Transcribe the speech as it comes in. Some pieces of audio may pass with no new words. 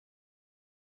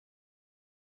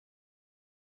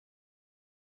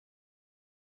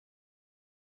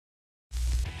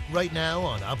right now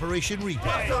on Operation Repo.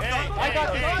 I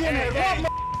got the skinhead.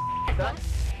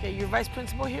 Okay, you're vice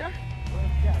principal here?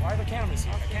 Yeah, why are the cameras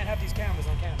here? I can't have these cameras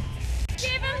on camera.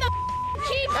 Give him the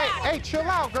keypad! Hey, chill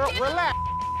out, girl. Relax.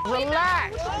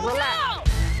 Relax. Relax.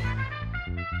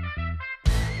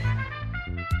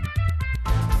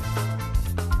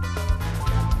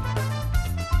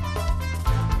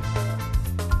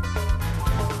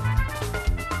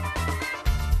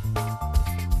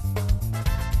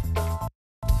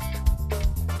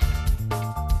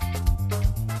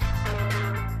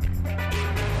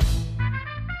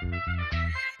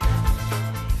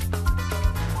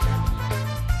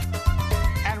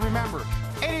 Remember,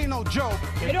 it ain't no joke.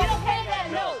 You don't pay that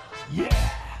note. Yeah.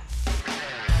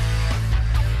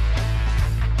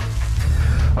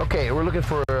 Okay, we're looking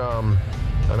for an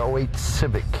 08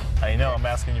 Civic. I know, I'm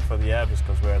asking you for the address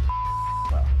because we're at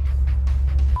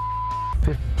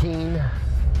the 15.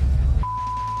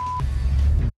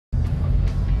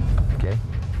 Okay.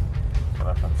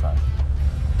 left hand side.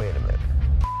 Wait a minute.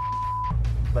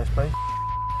 Nice place.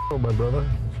 Oh, my brother.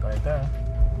 It's right there.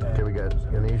 Okay, we got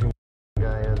an Asian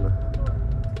guy in the...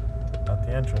 At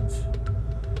the entrance.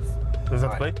 Is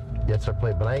that the plate? Yeah, it's our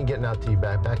plate, but I ain't getting out to you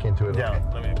back into it. Yeah,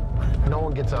 okay? No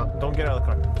one gets out. Don't get out of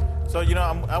the car. So, you know,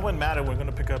 I went mad and we're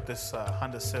gonna pick up this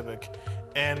Honda Civic.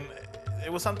 And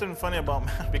it was something funny about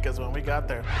Matt because when we got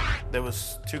there, there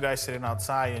was two guys sitting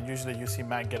outside, and usually you see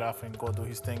Matt get off and go do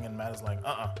his thing, and Matt is like,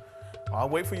 I'll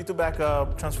wait for you to back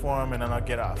up, transform, and then I'll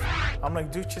get off. I'm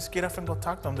like, dude, just get off and go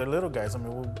talk to them. They're little guys. I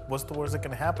mean, what's the worst that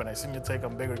can happen? I seen you take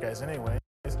on bigger guys anyway.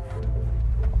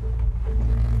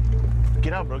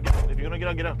 Get out, bro. Get out. If you're gonna get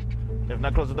out, get out. If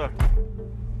not, close the door.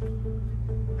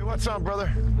 Hey, what's up, brother?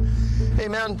 Hey,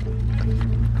 man.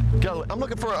 I'm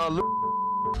looking for a...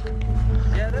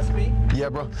 Yeah, that's me. Yeah,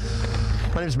 bro.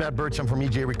 My name's Matt Birch. I'm from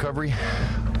EJ Recovery.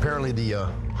 Apparently the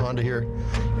Honda here,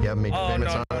 you haven't made your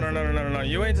payments on it. No.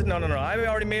 You ain't, no. I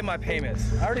already made my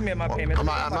payments. I already made my payments. I'm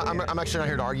actually not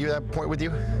here to argue that point with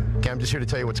you. Okay, I'm just here to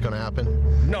tell you what's going to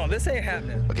happen. No, this ain't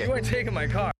happening. Okay. You ain't taking my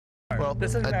car. Well,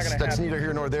 this is not gonna that's happen. neither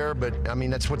here nor there, but I mean,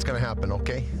 that's what's going to happen,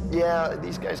 okay? Yeah,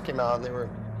 these guys came out and they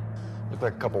looked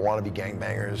like a couple wannabe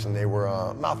gangbangers, and they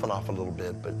were mouthing off a little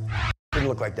bit, but didn't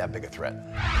look like that big a threat.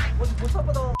 What's up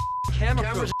with all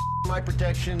Cameras my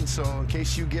protection, so in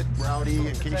case you get rowdy,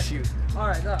 in case you... All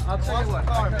right, I'll tell you what.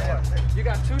 You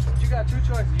got two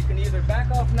choices. You can either back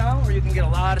off now, or you can get a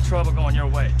lot of trouble going your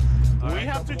way. We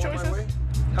have two choices?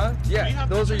 Huh? Yeah,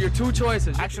 those are your two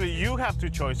choices. Actually, you have two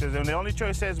choices, and the only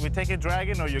choice is we take it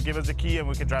dragging, or you give us the key and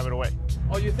we can drive it away.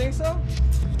 Oh, you think so?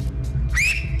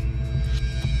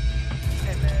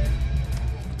 Hey, man.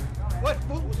 What?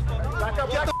 Back up.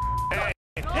 Hey.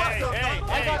 Get the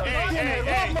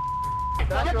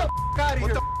out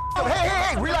of here.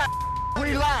 Hey, relax.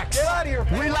 Relax. Get out of here.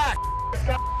 Relax.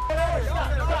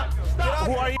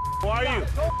 Who are you?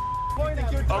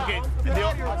 Okay.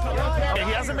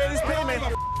 He hasn't made his payment.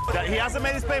 He hasn't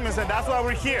made his payments, and that's why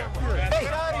we're here. Hey,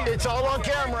 it's all on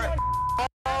camera.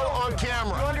 All on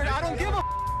camera. I don't give a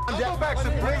I'll go back to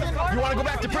prison. You want to go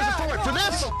back to prison for what? For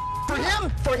this? For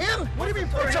him? For him? What do you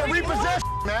mean for It's him? a repossession,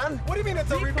 man. What do you mean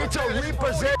it's a repossession? It's a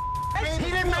repossession.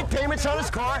 He didn't make payments on his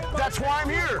car. That's why I'm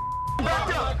here.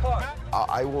 Back up.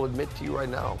 I will admit to you right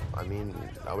now, I mean,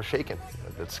 I was shaken.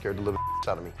 That scared the living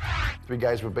out of me. 3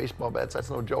 guys with baseball bats, that's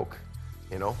no joke,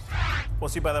 you know? Well,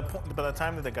 see, by the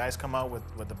time that the guys come out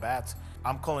with the bats,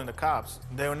 I'm calling the cops.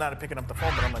 They were not picking up the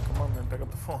phone, but I'm like, come on, man, pick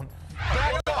up the phone.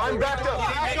 I'm backed up.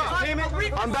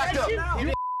 I'm backed up.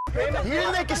 He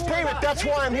didn't make his payment. That's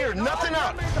why I'm here. Nothing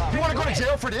else. You want to go to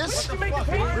jail for this? You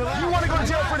want to go to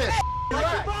jail for this?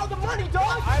 I borrowed the money,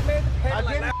 dog. I made the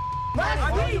payment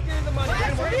Last week. You gave the money.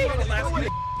 Last week.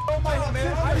 Oh my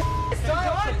man.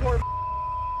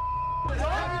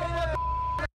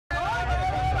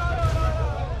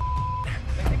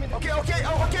 Okay.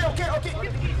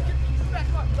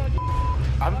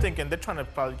 I'm thinking they're trying to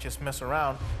probably just mess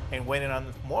around and waiting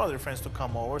on more of their friends to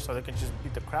come over so they can just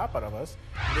beat the crap out of us.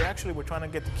 They actually were trying to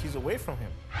get the keys away from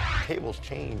him. Tables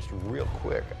changed real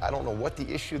quick. I don't know what the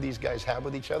issue these guys have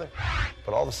with each other,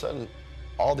 but all of a sudden,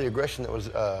 all the aggression that was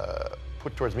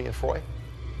put towards me and Foy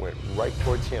went right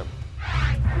towards him.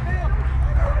 Why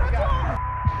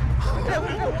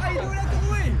are you doing that to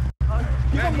Louis?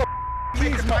 Give him the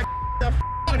keys, Mike.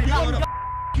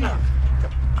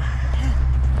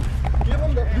 Give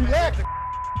him the relax.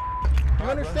 You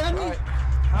understand me?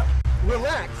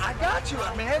 Relax. I got you,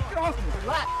 man. Get off me.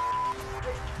 Relax.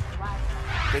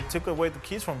 They took away the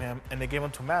keys from him and they gave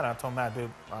them to Matt. I told Matt,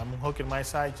 dude, I'm hooking my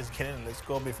side. Just get in. Let's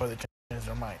go before they change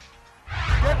their mind.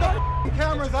 Get the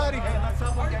cameras out of here. Get the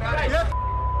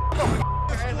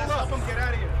Let's help him get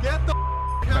out of here. Get the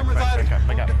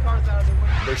back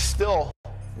up. They still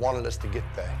wanted us to get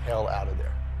the hell out of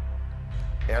there.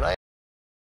 And I